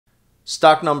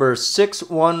Stock number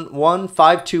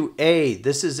 61152A.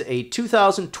 This is a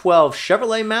 2012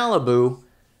 Chevrolet Malibu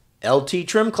LT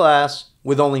trim class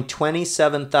with only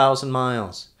 27,000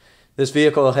 miles. This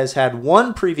vehicle has had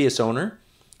one previous owner.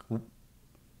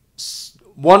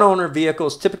 One-owner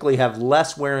vehicles typically have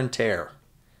less wear and tear.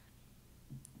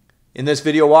 In this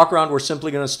video walk-around, we're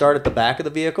simply going to start at the back of the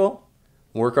vehicle,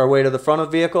 work our way to the front of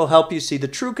the vehicle, help you see the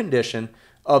true condition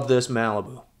of this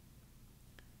Malibu.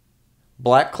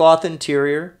 Black cloth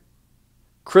interior,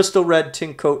 crystal red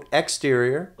tint coat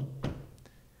exterior,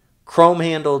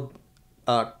 chrome-plated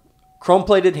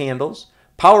handles,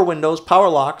 power windows, power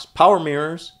locks, power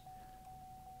mirrors,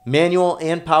 manual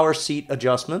and power seat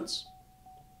adjustments.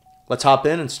 Let's hop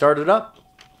in and start it up.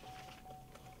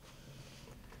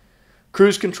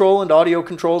 Cruise control and audio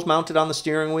controls mounted on the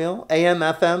steering wheel, AM,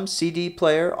 FM, CD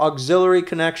player, auxiliary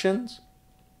connections.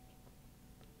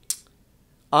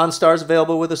 OnStar's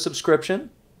available with a subscription.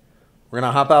 We're going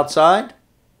to hop outside,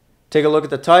 take a look at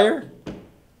the tire.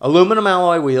 Aluminum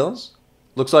alloy wheels.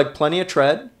 Looks like plenty of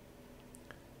tread.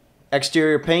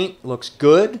 Exterior paint looks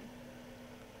good.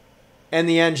 And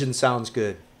the engine sounds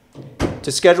good.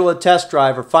 To schedule a test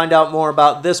drive or find out more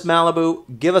about this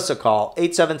Malibu, give us a call,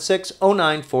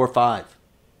 876-0945.